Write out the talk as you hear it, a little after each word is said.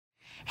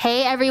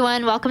Hey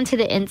everyone, welcome to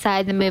the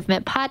Inside the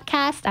Movement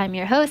podcast. I'm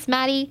your host,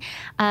 Maddie,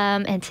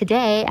 and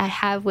today I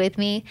have with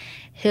me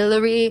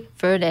Hillary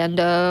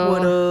Fernando.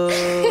 What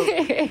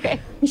up?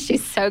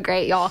 She's so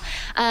great, y'all.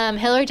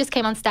 Hillary just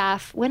came on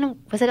staff. When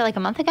was it? Like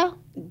a month ago?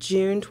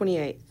 June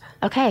 28th.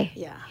 Okay.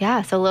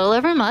 Yeah. So a little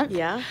over a month.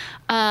 Yeah.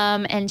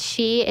 And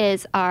she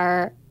is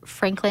our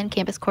Franklin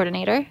campus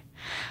coordinator.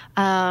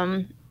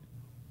 What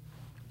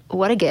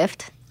a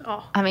gift.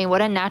 Oh. I mean,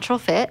 what a natural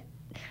fit.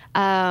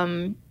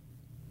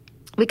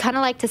 We kind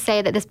of like to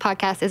say that this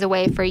podcast is a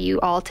way for you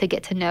all to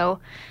get to know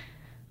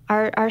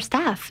our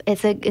staff.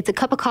 It's a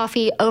cup of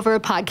coffee over a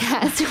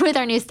podcast with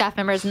our new staff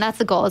members, and that's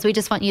the goal. Is we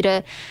just want you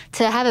to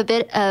have a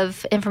bit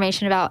of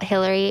information about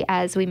Hillary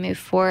as we move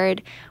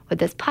forward with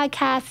this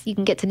podcast. You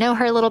can get to know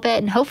her a little bit,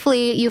 and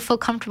hopefully you feel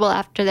comfortable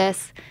after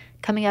this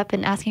coming up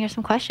and asking her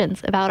some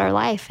questions about our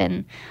life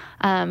and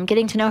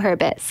getting to know her a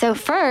bit. So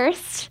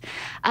first,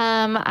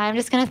 I'm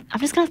just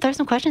gonna throw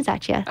some questions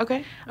at you.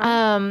 Okay.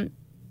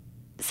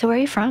 So where are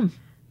you from?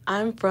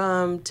 I'm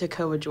from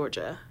Toccoa,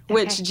 Georgia,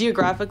 which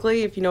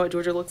geographically, if you know what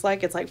Georgia looks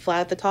like, it's like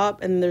flat at the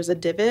top and there's a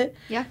divot.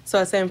 Yeah. So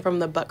I say I'm from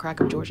the butt crack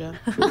of Georgia.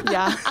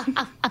 Yeah.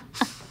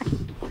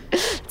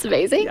 It's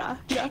amazing. Yeah.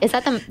 Is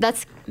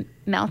that's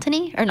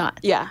mountainy or not?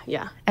 Yeah.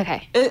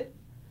 Okay.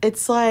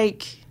 It's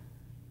like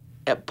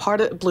a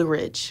part of Blue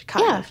Ridge,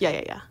 kind of.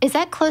 Yeah. Is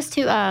that close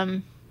to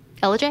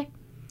LJ?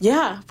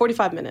 Yeah,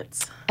 45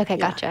 minutes. Okay,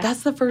 Yeah. gotcha.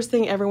 That's the first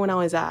thing everyone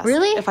always asks.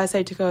 Really? If I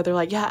say Toccoa, they're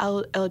like, yeah,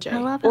 LJ. I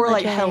love Or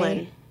like LJ.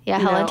 Helen. Yeah,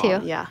 You Helen know,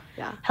 too. Yeah.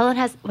 Helen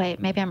has. Wait,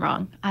 maybe I'm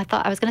wrong. I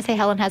was gonna say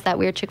Helen has that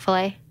weird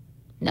Chick-fil-A.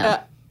 No,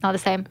 not the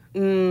same.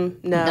 No.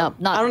 No,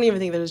 not- I don't even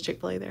think there's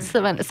Chick-fil-A there.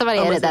 Somebody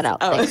edit that out.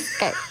 Oh.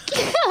 Thanks.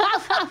 Okay.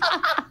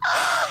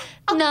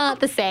 Not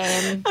the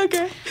same.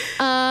 Okay.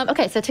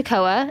 Okay, so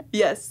Toccoa.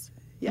 Yes.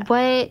 Yeah.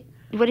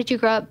 What did you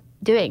grow up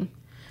doing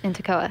in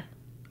Toccoa?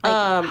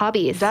 Like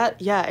hobbies.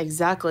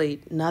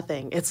 Exactly.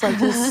 Nothing. It's like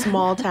this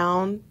small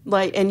town,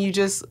 and you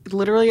just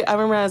literally, I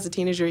remember as a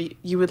teenager,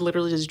 you would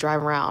literally just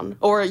drive around,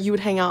 or you would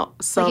hang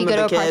out some you of go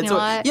the to a kids. parking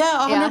lot?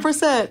 Yeah,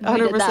 100%. We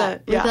did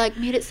that. 100%. We'd Yeah. be like,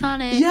 meet at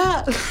Sonic.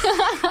 Yeah.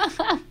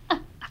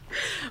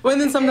 Well,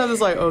 and then sometimes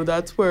it's like, oh,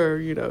 that's where,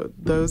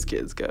 those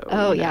kids go.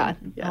 Oh, you know?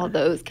 yeah. All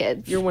those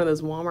kids. You're one of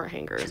those Walmart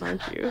hangers,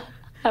 aren't you?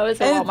 I was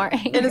a Walmart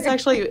hanger. And it's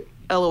actually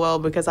LOL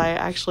because I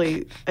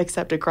actually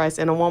accepted Christ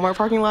in a Walmart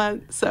parking lot,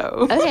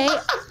 so. Okay.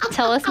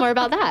 Tell us more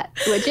about that,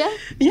 would you?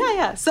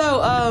 Yeah. So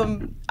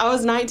I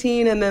was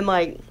 19 and then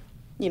it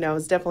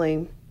was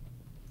definitely...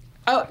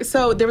 Oh,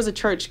 so there was a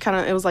church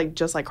it was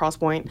just like Cross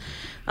Point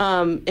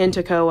in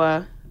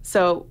Toccoa.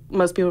 So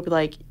most people would be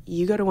like,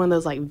 you go to one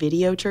of those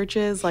video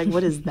churches?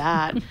 What is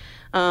that?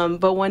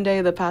 But one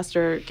day the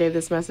pastor gave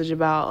this message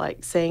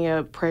about saying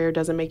a prayer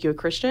doesn't make you a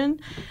Christian.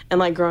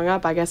 And growing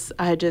up, I guess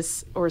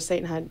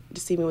Satan had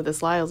deceived me with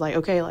this lie. I was like,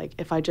 okay,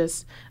 if I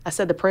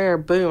said the prayer,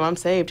 boom, I'm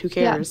saved. Who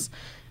cares? Yeah.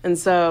 And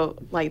so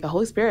the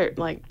Holy Spirit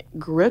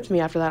gripped me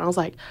after that. And I was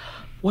like,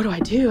 what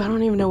do? I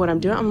don't even know what I'm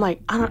doing. I'm like,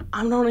 I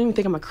don't even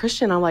think I'm a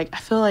Christian. I'm like, I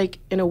feel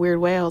in a weird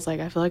way, I was like,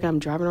 I feel like I'm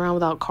driving around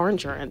without car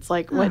insurance.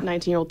 What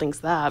 19-year-old thinks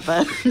that?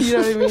 But you know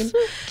what I mean?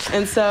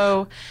 And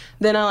so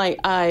then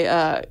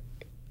I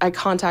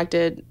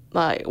contacted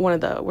one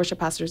of the worship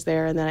pastors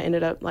there, and then I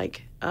ended up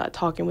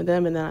talking with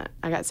them, and then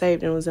I got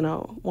saved, and it was in a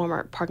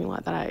Walmart parking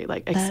lot that I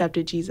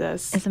accepted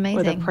Jesus. It's amazing.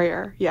 With a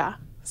prayer. Yeah.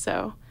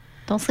 So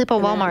don't sleep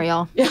on Walmart,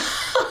 y'all. Yeah.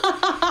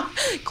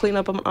 Clean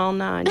up on all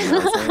nine. You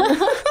know what I'm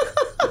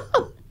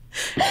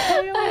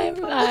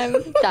saying? I'm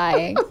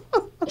dying.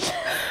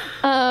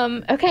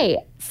 Okay,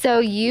 so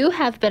you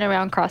have been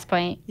around Cross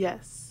Point.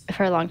 Yes.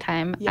 For a long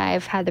time. Yeah.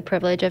 I've had the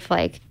privilege of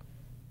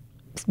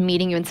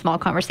meeting you in small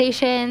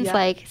conversations,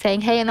 yeah.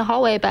 Saying hey in the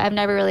hallway, but I've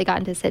never really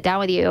gotten to sit down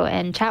with you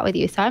and chat with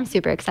you. So I'm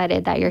super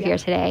excited that you're here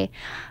today.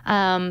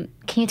 Can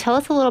you tell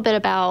us a little bit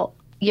about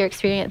your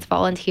experience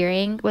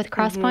volunteering with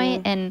Cross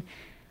Point and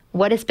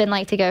what it's been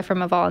like to go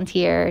from a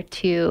volunteer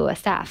to a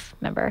staff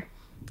member?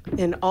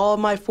 In all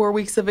my 4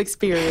 weeks of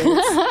experience,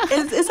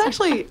 it's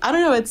actually, I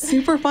don't know, it's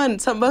super fun.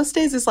 So most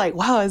days it's like,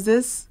 wow, is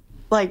this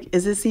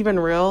even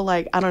real?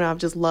 I don't know, I've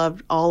just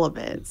loved all of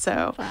it.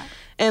 So,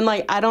 and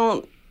I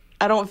don't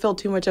feel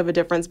too much of a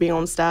difference being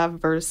on staff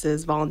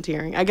versus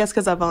volunteering. I guess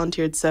because I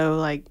volunteered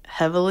so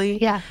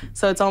heavily. Yeah.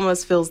 So it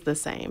almost feels the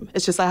same.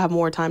 It's just I have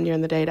more time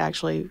during the day to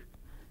actually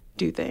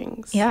do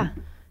things. Yeah.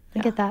 I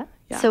get that.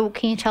 Yeah. So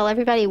can you tell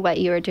everybody what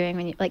you were doing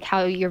when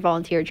how your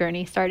volunteer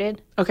journey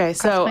started? Okay,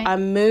 so I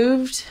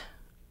moved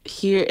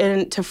here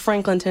to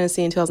Franklin,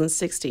 Tennessee in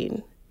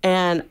 2016,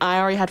 and I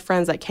already had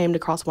friends that came to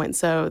Cross Point.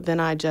 So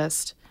then I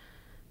just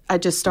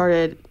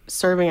started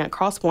serving at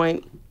Cross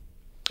Point,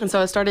 and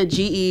so I started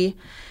GE,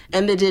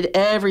 and they did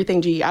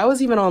everything GE. I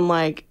was even on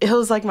it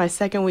was my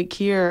second week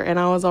here, and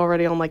I was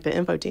already on the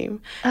info team.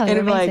 Oh, and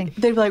amazing.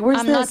 They'd be like, "Where's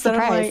I'm this?" not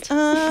surprised. And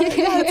I'm like,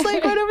 "Yeah, it's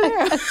right over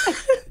there."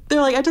 They're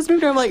like, "I just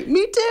moved here." I'm like,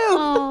 "Me too."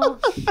 Oh,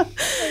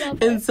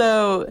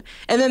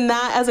 and then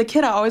that as a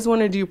kid, I always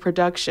wanted to do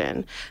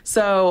production.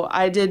 So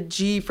I did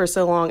G for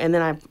so long, and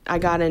then I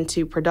got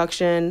into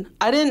production.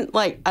 I didn't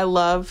I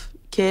love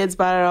kids,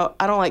 but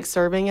I don't like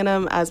serving in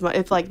them as much.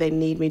 If like they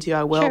need me to,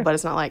 I will, Sure. but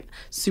it's not like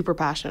super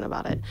passionate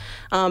about it.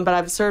 But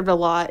I've served a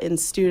lot in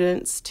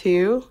students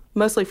too,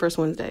 mostly First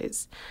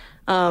Wednesdays.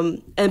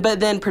 But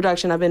then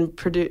production, I've been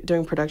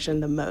doing production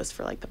the most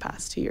for like the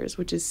past 2 years,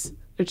 which is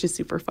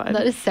super fun.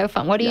 That is so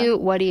fun. What do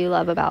you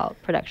love about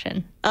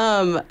production?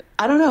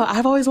 I don't know.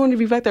 I've always wanted to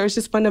be back there. It's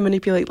just fun to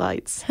manipulate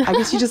lights. I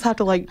guess you just have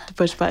to like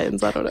push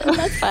buttons. I don't know.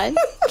 That's fun.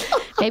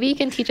 Maybe you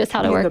can teach us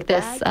how to work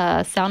this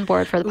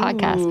soundboard for the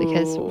podcast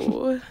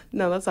because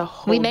no, that's a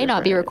whole. we may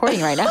not be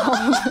recording right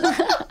now.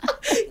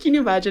 Can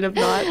you imagine if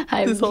not?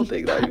 This whole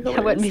thing. That would be I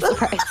wouldn't be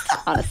surprised,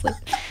 honestly.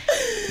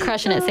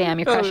 Crushing it, Sam.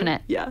 You're crushing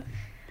it. Yeah.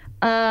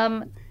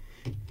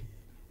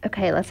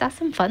 Okay, let's ask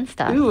some fun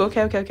stuff. Ooh,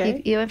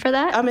 okay. You in for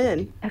that? I'm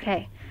in.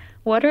 Okay.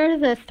 What are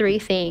the 3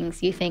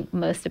 things you think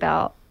most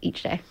about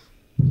each day?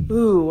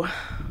 Ooh.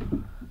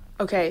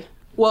 Okay.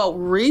 Well,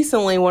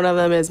 recently one of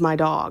them is my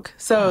dog.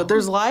 So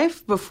there's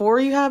life before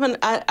you have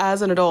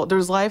as an adult.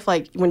 There's life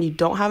like when you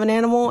don't have an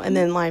animal, and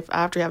then life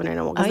after you have an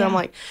animal. Because I'm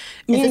like,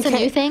 is this a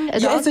new thing?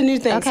 Yeah, it's a new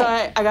thing. Okay. So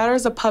I got her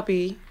as a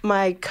puppy.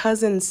 My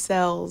cousin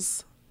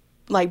sells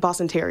like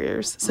Boston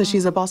Terriers. So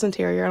she's a Boston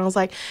Terrier. And I was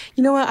like,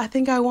 you know what? I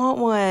think I want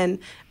one.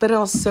 But I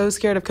was so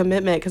scared of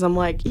commitment because I'm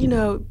like,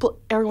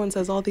 everyone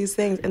says all these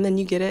things. And then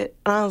you get it.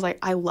 And I was like,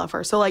 I love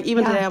her. So like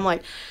even today I'm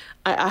like,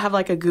 I have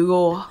like a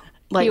Google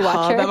like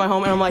hub at my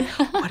home. And I'm like,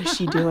 what is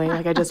she doing?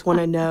 Like, I just want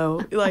to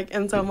know. Like,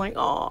 and so I'm like,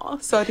 oh.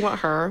 So I think about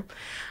her.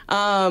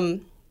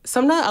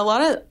 Sometimes a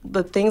lot of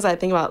the things I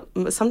think about,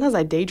 sometimes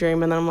I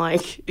daydream and then I'm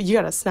like, you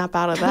got to snap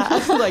out of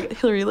that. Like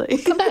Hillary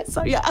Lee.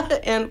 So yeah,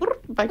 and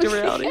back to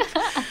reality.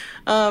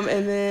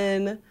 And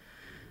then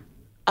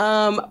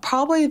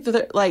probably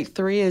like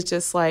 3 is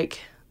just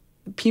like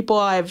people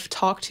I've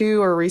talked to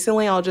or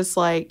recently. I'll just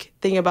like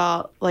think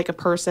about like a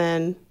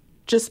person,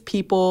 just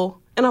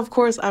people. And of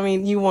course, I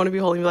mean, you want to be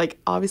holding like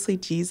obviously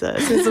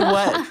Jesus is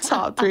what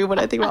top 3 what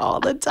I think about all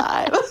the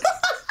time.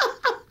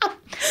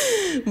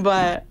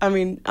 But I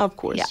mean, of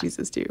course,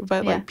 Jesus too.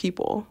 But like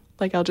people,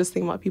 like I'll just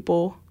think about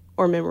people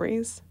or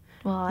memories.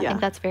 Well, I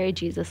think that's very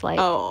Jesus-like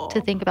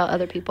to think about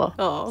other people.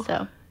 Oh,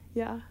 so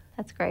yeah,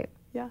 that's great.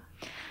 Yeah.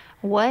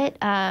 What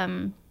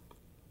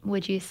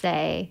would you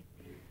say,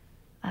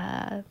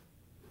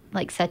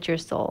 like, set your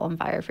soul on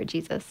fire for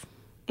Jesus?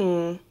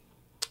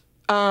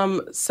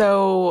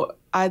 So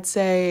I'd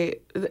say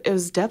it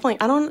was definitely,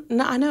 I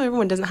know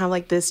everyone doesn't have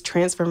like this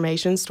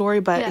transformation story,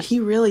 but he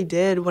really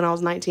did when I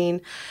was 19.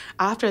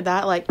 After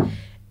that, like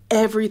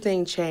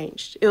everything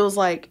changed. It was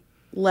like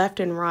left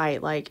and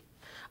right. Like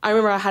I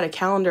remember I had a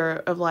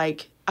calendar of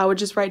like, I would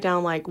just write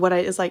down like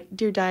it's like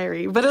Dear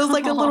Diary, but it was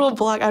like a little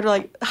block. I'd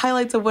like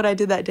highlights of what I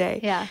did that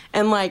day. Yeah.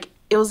 And like,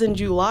 it was in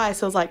July.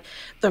 So it was like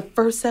the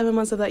first 7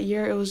 months of that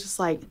year, it was just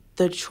like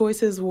the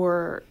choices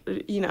were,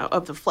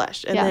 of the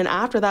flesh. And then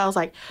after that, I was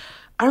like,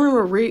 I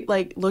remember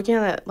looking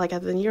at it like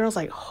at the year, I was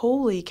like,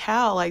 holy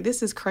cow, like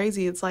this is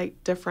crazy. It's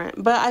like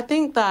different. But I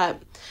think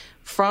that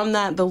from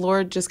that, the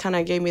Lord just kind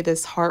of gave me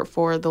this heart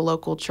for the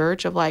local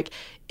church of like,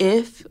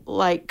 if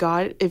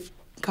God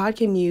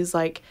can use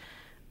like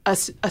a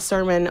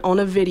sermon on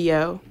a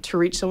video to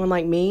reach someone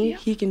like me,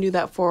 he can do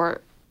that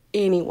for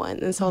anyone.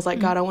 And so I was like,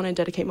 God, I want to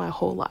dedicate my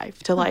whole life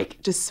to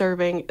like just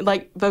serving,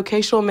 like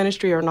vocational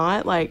ministry or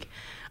not, like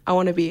I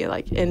want to be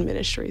like in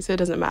ministry. So it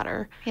doesn't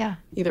matter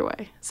either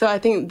way. So I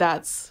think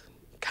that's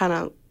kind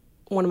of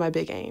one of my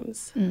big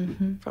aims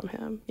from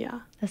him.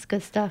 Yeah. That's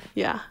good stuff.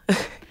 Yeah.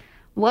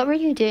 What were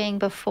you doing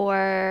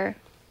before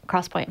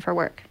Crosspoint for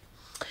work?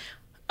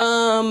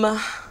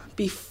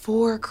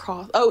 Before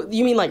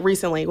you mean like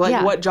recently?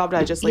 Like what job did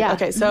I just leave? Yeah.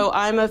 Okay, so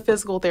I'm a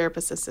physical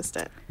therapist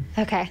assistant.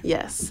 Okay.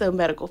 Yes, so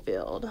medical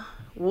field.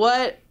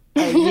 What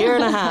a year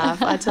and a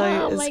half, I tell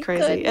you, it's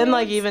crazy. Goodness. And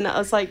like even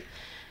it's like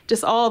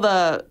just all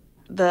the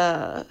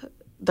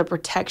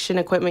protection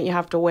equipment you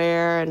have to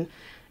wear, and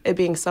it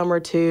being summer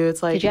too.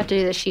 It's like, did you have to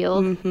do the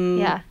shield?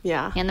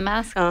 Yeah. And the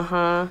mask?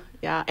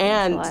 Yeah.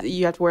 And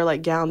you have to wear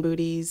like gown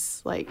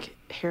booties, like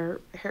hair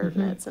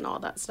nets and all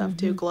that stuff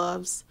too,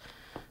 gloves.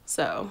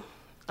 So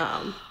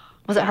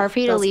was it hard for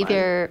you to leave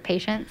your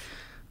patients?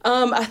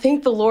 I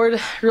think the Lord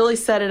really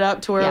set it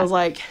up to where it was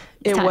like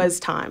it was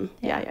time.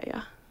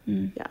 Yeah.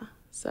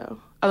 So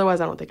otherwise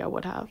I don't think I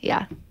would have.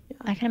 Yeah.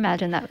 I can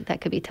imagine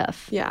that could be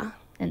tough. Yeah.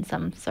 In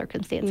some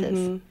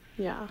circumstances.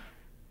 Yeah.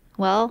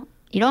 Well,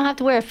 you don't have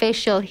to wear a face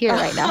shield here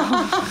right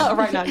now.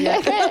 Right now,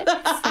 yeah.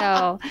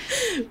 So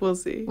we'll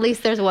see. At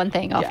least there's one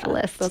thing off the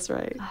list. That's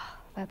right. Oh,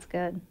 that's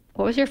good.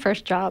 What was your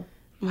first job?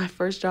 My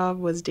first job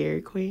was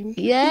Dairy Queen.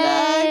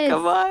 Yes. Yeah,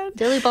 come on.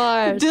 Dilly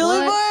bars.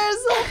 Dilly bars.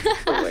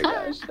 Oh my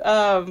gosh.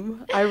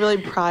 I really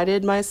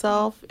prided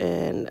myself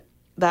in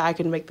that I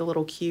could make the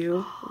little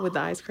queue with the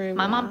ice cream.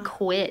 My mom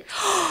quit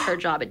her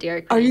job at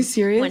Dairy Queen. Are you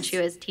serious? When she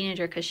was a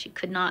teenager because she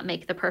could not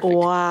make the perfect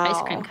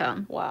ice cream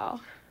cone.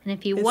 Wow. And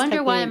if you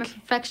wonder why I'm a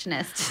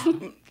perfectionist.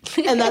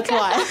 And that's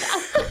why.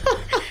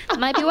 That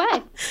might be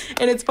why.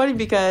 And it's funny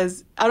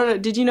because, I don't know,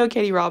 did you know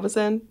Katie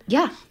Robinson?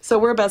 Yeah. So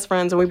we're best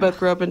friends and we both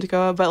grew up in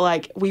Toccoa, but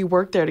like we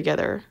worked there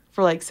together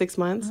for like 6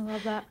 months. I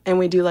love that. And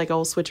we do like a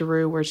old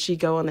switcheroo where she'd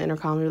go on the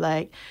intercom and be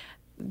like,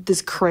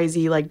 this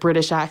crazy like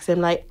British accent,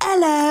 like,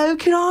 hello,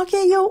 can I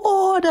get your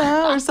order?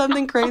 Or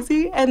something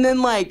crazy. And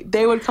then like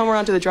they would come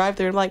around to the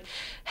drive-thru and like,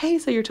 hey,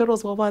 so your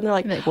total's blah blah. And they're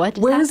like, What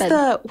just where's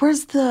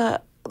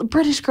happened? the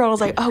British girl? I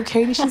was like, oh,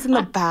 Katie, she's in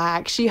the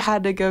back. She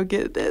had to go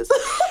get this.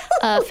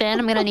 Finn,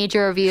 I'm going to need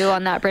your review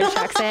on that British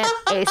accent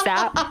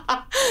ASAP.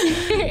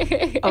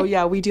 Oh,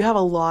 yeah, we do have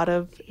a lot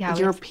of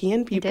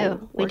European We people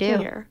do. We working do.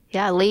 here.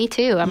 Yeah, Lee,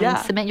 too. I'm going Yeah.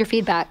 to submit your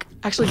feedback.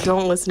 Actually,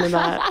 don't listen to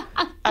that.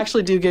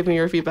 Actually, do give me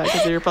your feedback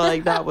because you're probably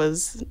like, that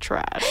was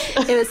trash.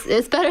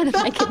 It's better than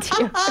I could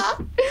do.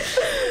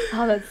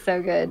 Oh, that's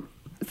so good.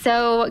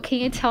 So can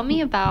you tell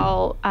me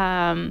about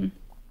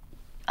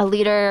a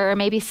leader or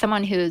maybe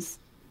someone who's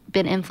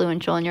been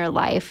influential in your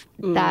life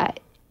that,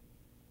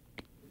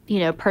 you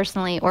know,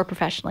 personally or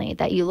professionally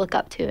that you look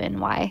up to and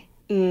why?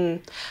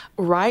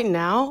 Right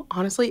now,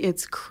 honestly,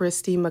 it's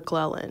Christy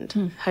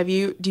McClelland.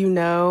 Do you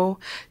know,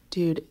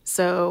 dude?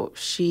 So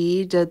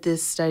she did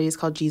this studies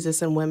called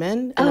Jesus and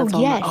Women. And it's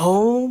yes.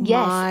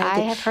 Yes, my I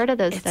have heard of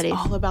those It's studies.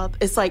 all about,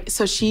 it's like,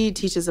 so she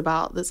teaches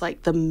about this,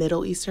 like the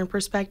Middle Eastern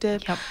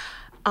perspective. Yep.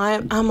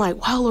 I'm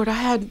like, wow, Lord, I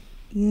had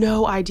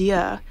no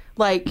idea.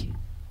 Like,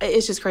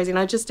 it's just crazy. And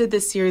I just did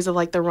this series of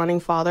like The Running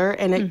Father,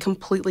 and it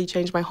completely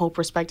changed my whole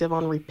perspective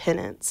on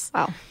repentance.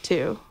 Wow.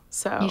 Too.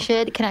 So. You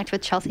should connect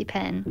with Chelsea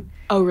Penn.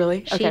 Oh,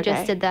 really? She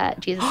just did that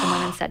Jesus and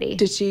Women study.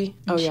 Did she?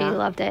 Oh, And yeah. She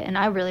loved it, and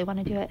I really want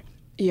to do it.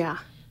 Yeah.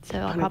 So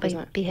I'll probably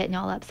 100%. be hitting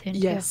y'all up soon,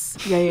 Yes.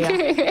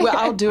 Yeah. Well,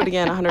 I'll do it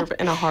again 100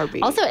 in a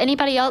heartbeat. too. Also,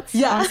 anybody else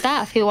Yeah. on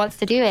staff who wants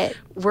to do it,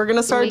 We're going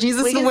to start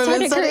Jesus we and can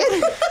Women start a study.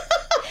 group.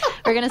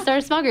 We're going to start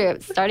a small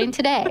group starting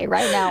today,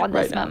 right now, on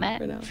this Right now,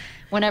 moment. right now.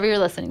 Whenever you're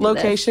listening to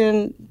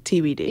Location,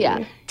 TBD. this.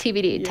 Yeah,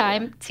 TBD.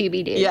 Time,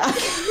 TBD. Yeah.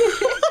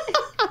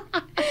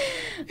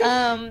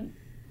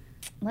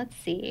 Let's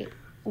see.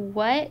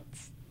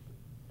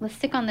 Let's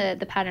stick on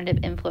the pattern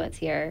of influence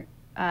here.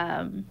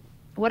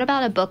 What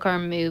about a book or a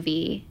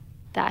movie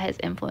that has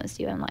influenced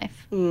you in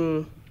life?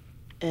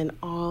 In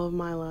all of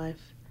my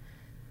life.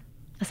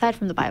 Aside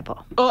from the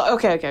Bible. Oh,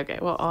 okay.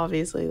 Well,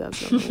 obviously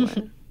that's number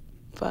one.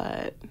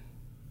 But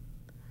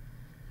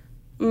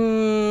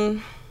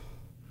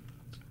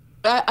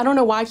I don't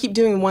know why I keep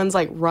doing ones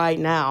like right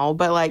now,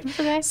 but like,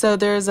 okay. so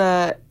there's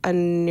a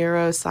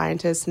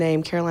neuroscientist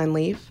named Caroline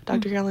Leaf,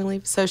 Dr. Caroline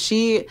Leaf. So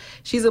she's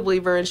a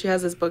believer, and she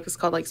has this book. It's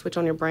called like Switch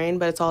on Your Brain,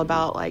 but it's all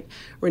about like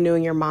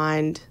renewing your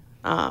mind.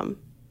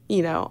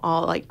 You know,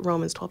 all like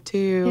Romans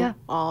 12:2, Yeah.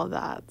 all of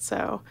that.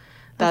 So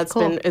That's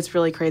cool. it's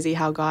really crazy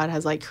how God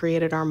has like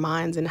created our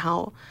minds and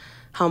how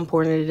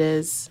important it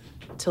is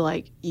to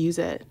like use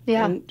it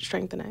and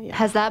strengthen it. Yeah.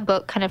 Has that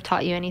book kind of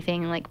taught you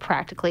anything like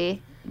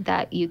practically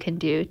that you can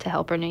do to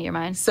help renew your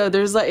mind? So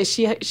there's like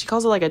she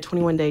calls it like a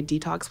 21-day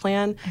detox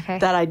plan Okay.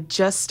 that I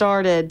just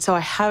started. So I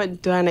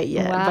haven't done it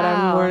yet, but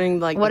I'm Wow. learning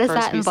like What the does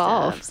first that few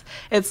involve? steps.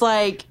 It's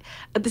like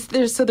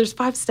there's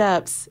 5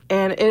 steps,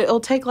 and it'll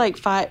take like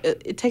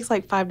it takes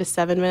like 5 to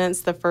 7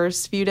 minutes the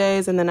first few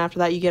days, and then after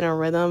that you get in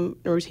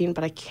a routine.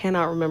 But I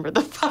cannot remember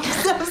the 5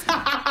 steps.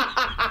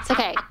 It's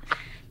okay.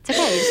 It's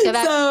okay. Just go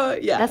back. So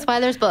yeah, That's why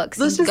there's books.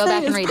 Let's just go say back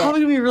and it's read probably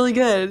it. gonna be really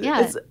good.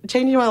 Yeah. It's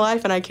changing my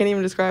life, and I can't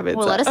even describe it.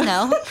 Well, so. let us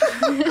know.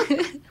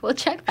 We'll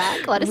check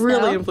back. Let us Really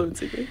know.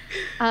 influencing me.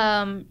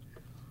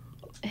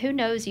 Who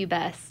knows you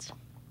best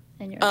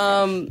in your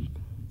life?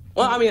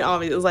 Well, I mean,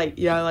 obviously, it's like,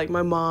 like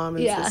my mom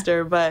and Yeah.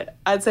 sister, but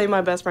I'd say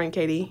my best friend,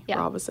 Katie Yeah.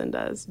 Robinson,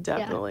 does.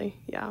 Definitely.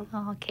 Yeah.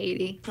 Oh,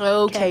 Katie.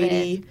 Oh, Kevin.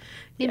 Katie.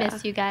 We Yeah.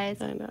 miss you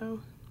guys. I know.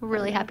 We're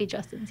really happy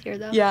Justin's here,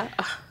 though. Yeah.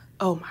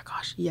 Oh, my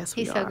gosh. Yes,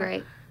 we He's are. so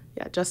great.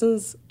 Yeah,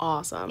 Justin's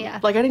awesome. Yeah.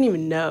 Like, I didn't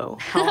even know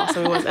how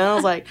awesome he was. And I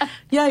was like,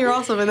 yeah, you're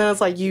awesome. And then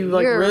it's like, you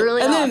like, You're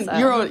really and then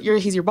awesome.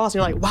 he's your boss.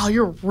 And you're like, wow,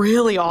 you're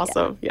really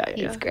awesome. Yeah.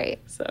 He's great.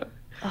 So,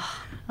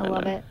 I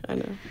love know, it. I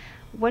know.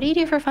 What do you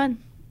do for fun?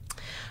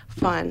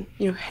 Fun.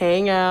 You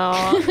hang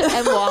out.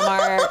 At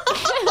Walmart.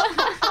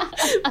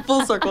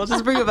 Full circle.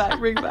 Just bring it back.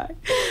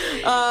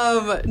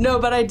 No,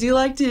 but I do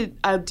love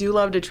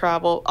to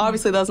travel.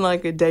 Obviously, that's not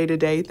like a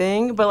day-to-day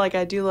thing, but like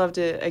I do love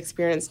to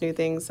experience new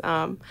things.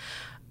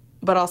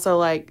 But also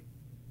like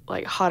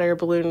hot air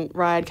balloon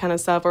ride kind of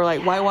stuff, or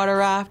like whitewater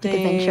rafting.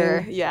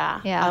 adventure.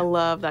 Yeah. Yeah. I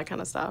love that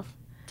kind of stuff.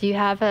 Do you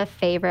have a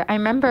favorite? I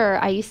remember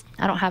I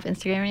don't have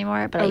Instagram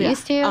anymore, but I yeah.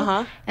 used to.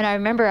 Uh-huh. And I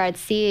remember I'd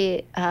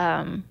see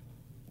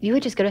you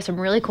would just go to some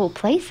really cool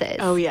places.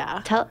 Oh,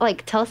 yeah. Tell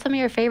us some of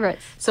your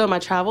favorites. So my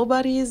travel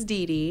buddy is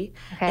Dee Dee.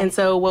 Okay. And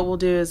so what we'll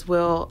do is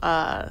we'll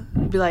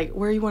be like,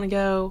 where you want to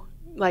go?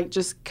 Like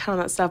just kind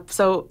of that stuff.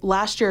 So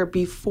last year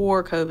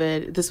before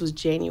COVID, this was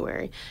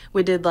January,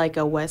 we did like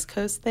a West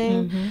Coast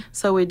thing. Mm-hmm.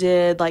 So we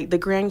did like the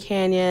Grand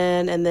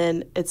Canyon, and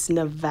then it's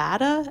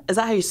Nevada. Is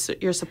that how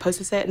you're supposed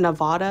to say it?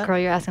 Nevada? Girl,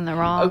 you're asking the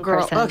wrong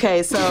Girl. person.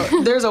 Okay, so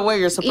there's a way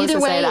you're supposed Either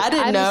to say way, it. I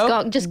didn't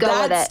know. Just go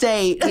that with it.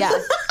 state. Yeah,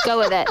 go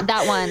with it.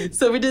 That one.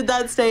 So we did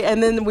that state,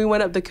 and then we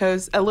went up the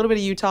coast, a little bit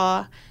of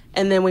Utah,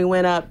 and then we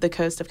went up the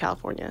coast of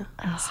California.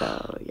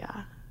 So yeah,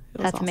 it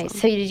was That's awesome. amazing.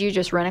 So did you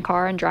just rent a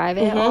car and drive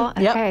it all?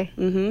 Yep.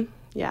 Okay.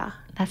 Yeah.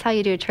 That's how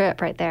you do a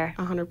trip right there.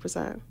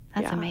 100%.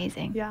 That's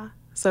amazing. Yeah.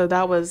 So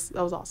that was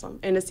awesome,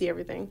 and to see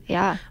everything.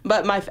 Yeah.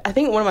 But I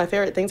think one of my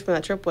favorite things from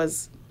that trip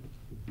was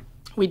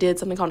we did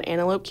something called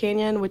Antelope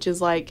Canyon, which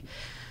is like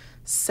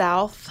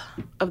south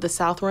of the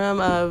south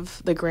rim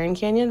of the Grand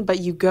Canyon, but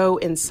you go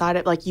inside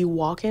it, like you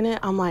walk in it.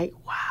 I'm like,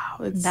 wow,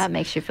 That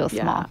makes you feel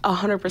small.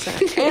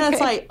 100%. And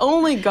it's like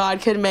only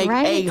God could make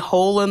a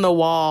hole in the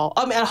wall.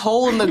 I mean, a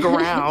hole in the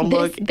ground.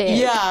 This big.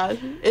 Yeah,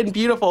 and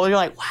beautiful. You're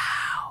like,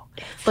 wow,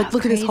 It's like so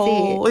look at this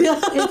hole. crazy. Yeah,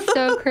 It's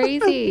so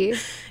crazy.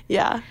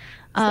 yeah.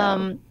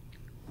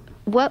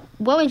 What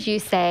would you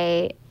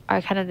say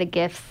are kind of the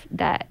gifts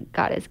that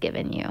God has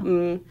given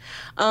you?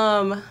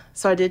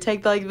 So I did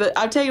take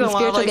I've taken a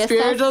lot of spiritual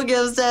spiritual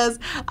gifts tests.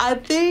 I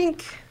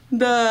think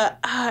the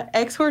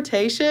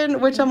exhortation,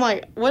 which I'm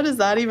like, what does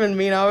that even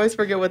mean? I always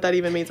forget what that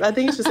even means. I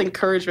think it's just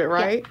encouragement,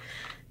 right?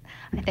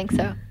 I think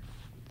so.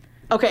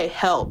 Okay,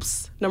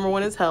 helps. Number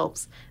one is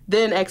helps.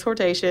 Then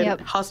exhortation,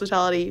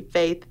 hospitality,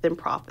 faith, then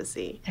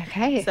prophecy.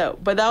 Okay. So,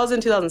 but that was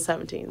in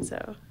 2017,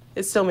 so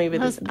it's still maybe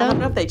this. I don't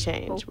know if they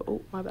change. But,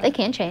 my bad. They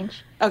can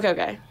change.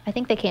 Okay. I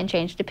think they can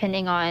change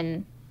depending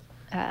on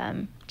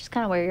just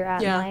kind of where you're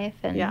at in life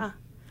and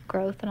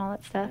growth and all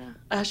that stuff.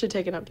 Yeah. I should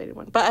take an updated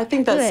one. But I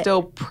think that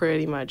still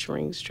pretty much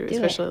rings true,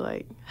 especially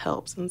like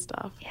helps and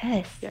stuff.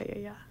 Yes.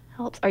 Yeah.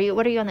 Helps.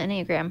 What are you on the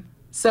Enneagram?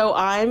 So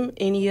I'm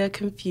Ennea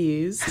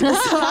confused. So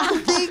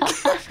I think,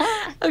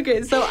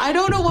 okay, so I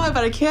don't know why,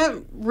 but I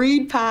can't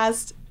read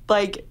past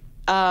like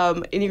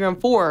Enneagram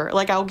 4.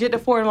 Like I'll get to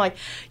 4 and I'm like,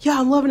 yeah,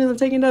 I'm loving it, I'm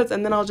taking notes,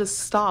 and then I'll just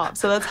stop.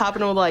 So that's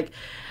happened with like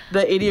the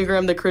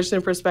Enneagram, the Christian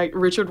perspective,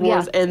 Richard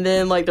Rohr's, and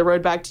then like the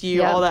Road Back to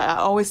You, all that. I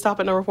always stop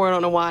at number 4. I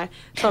don't know why.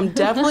 So I'm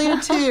definitely a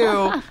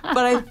 2,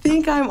 but I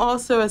think I'm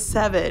also a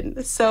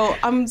 7. So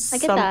I'm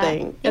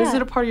something. Yeah. Is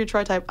it a part of your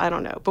chart type? I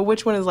don't know. But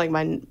which one is like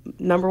my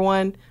number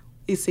 1?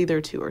 It's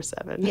either 2 or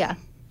 7. Yeah.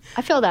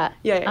 I feel that.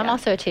 Yeah. I'm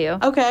also a 2.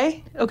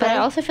 Okay. But I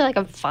also feel like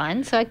I'm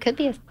fun, so I could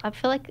be. I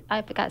feel like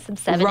I've got some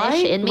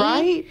 7-ish in me.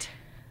 Right.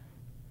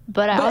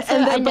 But I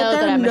know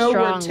that I'm a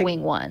strong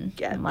wing 1.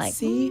 I'm like,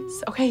 see,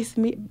 okay,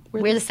 so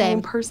we're the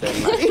same person.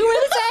 Like. We're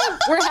the same.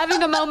 We're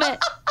having a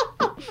moment.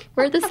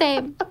 We're the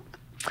same.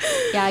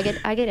 Yeah,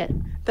 I get it.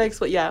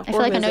 Thanks. Yeah. I feel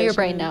like I know your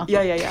brain now.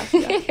 Yeah.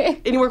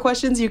 Any more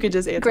questions? You could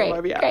just answer. Great.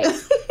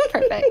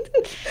 Perfect.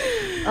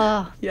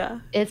 Oh, yeah.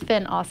 It's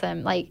been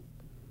awesome. Like,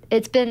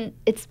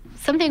 it's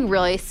something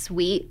really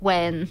sweet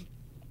when,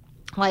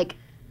 like,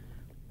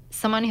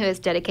 someone who has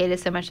dedicated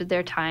so much of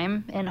their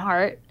time and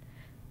heart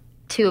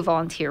to a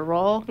volunteer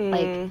role,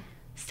 like,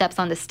 steps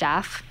onto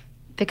staff,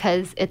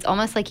 because it's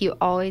almost like you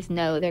always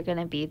know they're going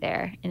to be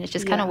there, and it's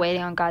just kind of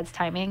waiting on God's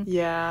timing.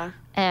 Yeah.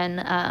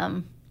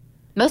 And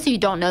most of you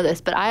don't know this,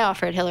 but I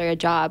offered Hillary a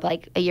job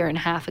like a year and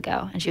a half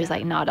ago, and she was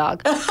like, "Nah,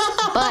 dog."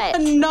 But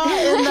not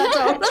in that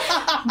tone.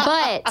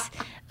 But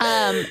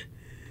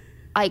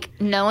like,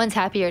 no one's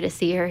happier to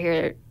see her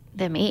here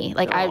than me.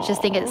 Like, I just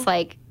think it's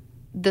like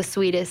the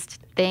sweetest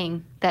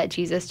thing that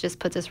Jesus just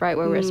puts us right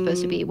where we're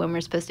supposed to be when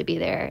we're supposed to be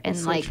there. And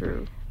so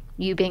true.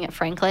 You being at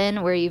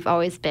Franklin, where you've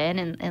always been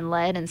and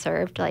led and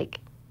served,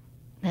 like,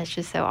 that's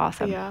just so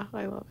awesome. Yeah,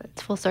 I love it.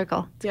 It's full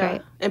circle. It's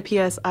great. And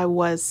P.S. I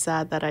was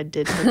sad that I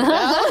did turn it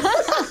down.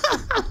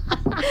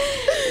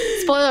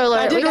 Spoiler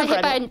alert, we got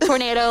hit by a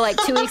tornado like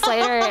 2 weeks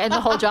later, and the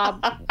whole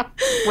job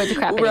went to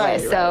crap anyway.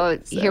 So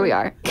here we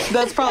are.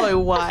 That's probably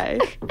why.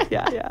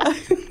 Yeah.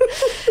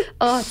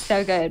 Oh, it's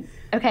so good.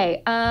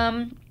 Okay.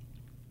 How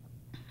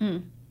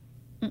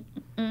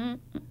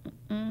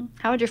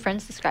would your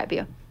friends describe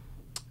you?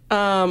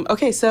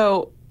 Okay,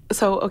 so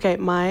one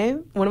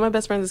of my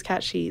best friends is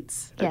Kat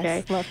Sheets. Okay,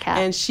 yes, love Kat.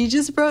 And she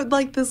just wrote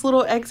like this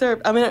little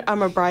excerpt. I mean,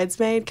 I'm a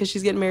bridesmaid because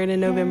she's getting married in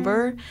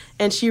November,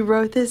 and she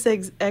wrote this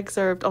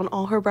excerpt on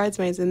all her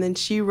bridesmaids, and then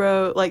she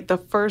wrote like the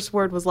first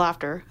word was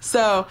laughter.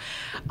 So,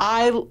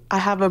 I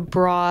have a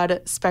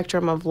broad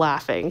spectrum of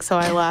laughing, so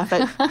I laugh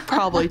at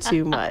probably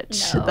too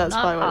much. No, That's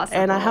not probably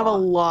possible. and I have a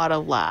lot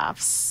of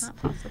laughs. Not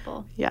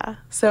possible. Yeah,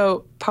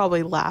 so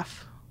probably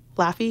laughter.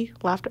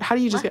 How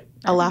do you just get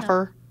a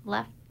laugher?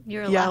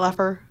 You're a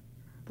laugher.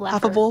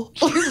 Laughable.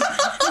 Here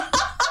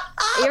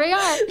we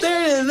are.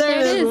 There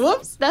it is.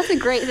 Whoops. That's a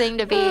great thing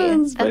to be.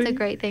 That's a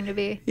great thing to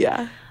be.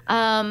 Yeah.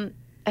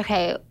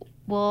 Okay,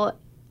 we'll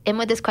end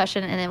with this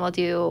question, and then we'll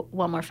do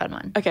one more fun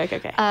one.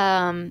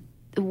 Okay.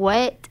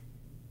 What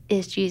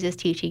is Jesus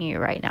teaching you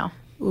right now?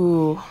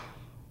 Ooh,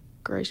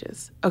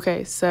 gracious.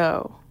 Okay,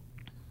 so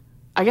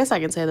I guess I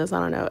can say this. I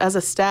don't know. As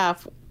a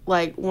staff,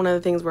 like one of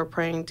the things we're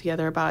praying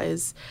together about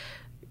is,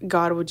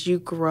 God, would you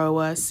grow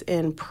us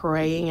in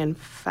praying and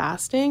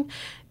fasting?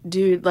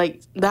 Dude,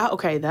 like that,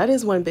 okay, that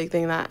is one big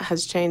thing that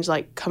has changed,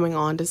 like coming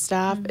on to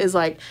staff, is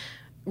like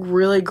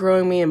really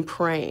growing me in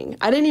praying.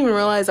 I didn't even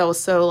realize I was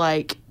so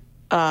like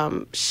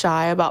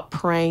shy about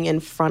praying in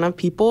front of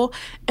people.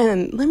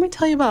 And let me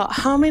tell you about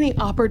how many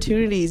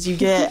opportunities you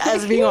get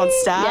as being on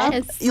staff.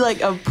 Yes. You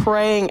like of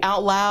praying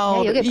out loud.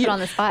 Yeah, you'll get put on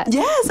the spot.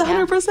 Yes,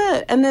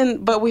 100%. And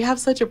then, but we have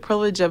such a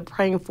privilege of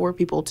praying for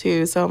people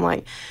too. So I'm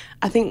like,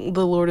 I think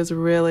the Lord is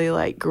really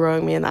like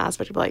growing me in the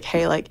aspect of like,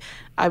 hey, like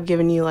I've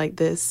given you like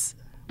this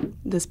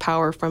this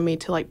power from me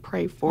to like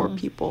pray for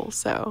people.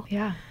 So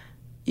Yeah.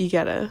 you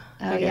gotta,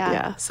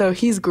 yeah. So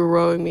he's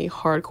growing me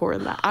hardcore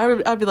in that.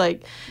 I'd be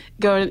like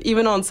going,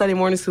 even on Sunday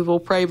mornings, because we'll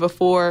pray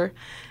before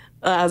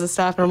as a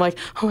staff, and I'm like,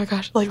 oh my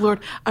gosh, like, Lord,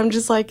 I'm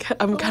just like,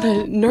 I'm kind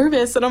of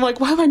nervous, and I'm like,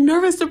 why am I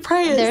nervous to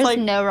pray? It's There's like,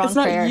 no wrong it's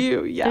not prayer.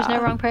 you. Yeah. There's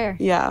no wrong prayer.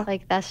 Yeah.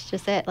 Like, that's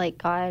just it. Like,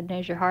 God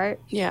knows your heart.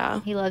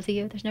 Yeah. He loves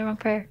you. There's no wrong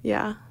prayer.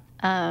 Yeah.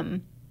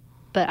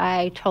 But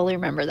I totally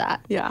remember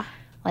that. Yeah.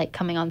 Like,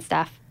 coming on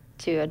staff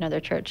to another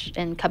church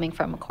and coming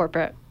from a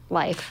corporate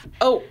life.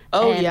 Oh,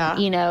 And, yeah.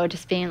 you know,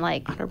 just being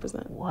like,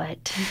 100%.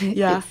 what?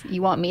 Yeah.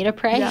 You want me to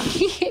pray? Yeah.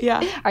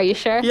 Yeah. Are you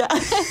sure? Yeah.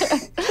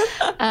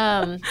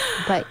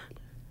 But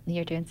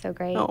you're doing so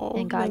great. Oh,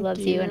 and God thank loves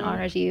you and you.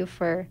 honors you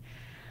for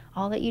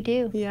all that you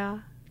do. Yeah.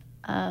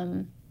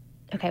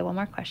 Okay, one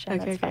more question.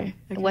 Okay, That's fine.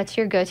 okay. What's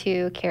your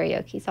go-to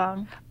karaoke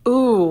song?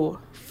 Ooh,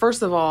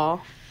 first of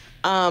all,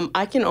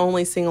 I can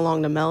only sing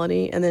along to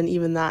melody, and then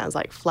even that is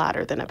like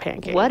flatter than a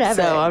pancake.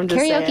 Whatever. So I'm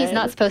just Karaoke's saying.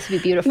 not supposed to be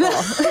beautiful.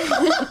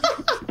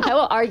 I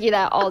will argue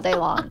that all day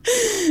long.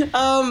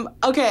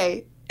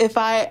 Okay, if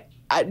I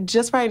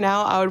just right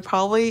now, I would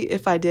probably,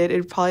 if I did,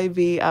 it'd probably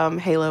be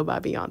Halo by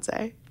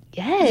Beyonce.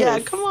 Yes. Yeah,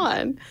 come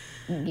on.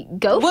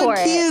 Go for What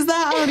key it. is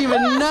that? I don't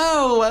even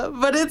know,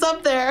 but it's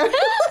up there.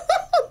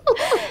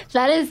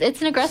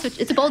 It's an aggressive,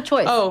 it's a bold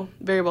choice. Oh,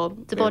 very bold.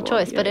 It's a bold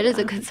choice, but it is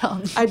a good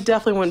song. I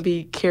definitely wouldn't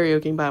be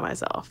karaokeing by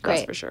myself. That's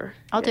Great. for sure.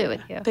 I'll do it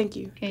with you. Thank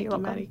you. Yeah, Thank you're you,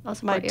 welcome. Maddie. I'll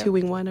My support you.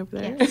 2-wing one over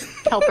there. Yeah.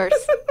 Helpers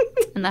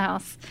in the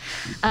house.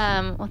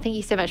 Well, thank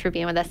you so much for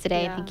being with us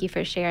today. Yeah. Thank you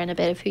for sharing a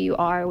bit of who you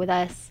are with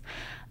us.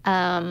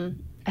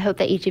 I hope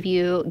that each of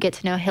you get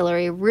to know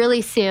Hillary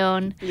really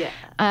soon.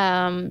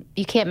 Yeah.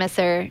 You can't miss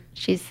her.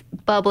 She's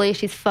bubbly.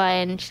 She's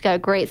fun. She's got a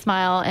great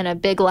smile and a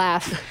big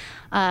laugh.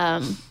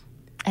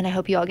 And I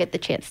hope you all get the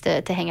chance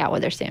to hang out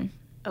with her soon.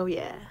 Oh,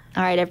 yeah.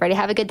 All right, everybody.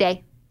 Have a good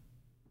day.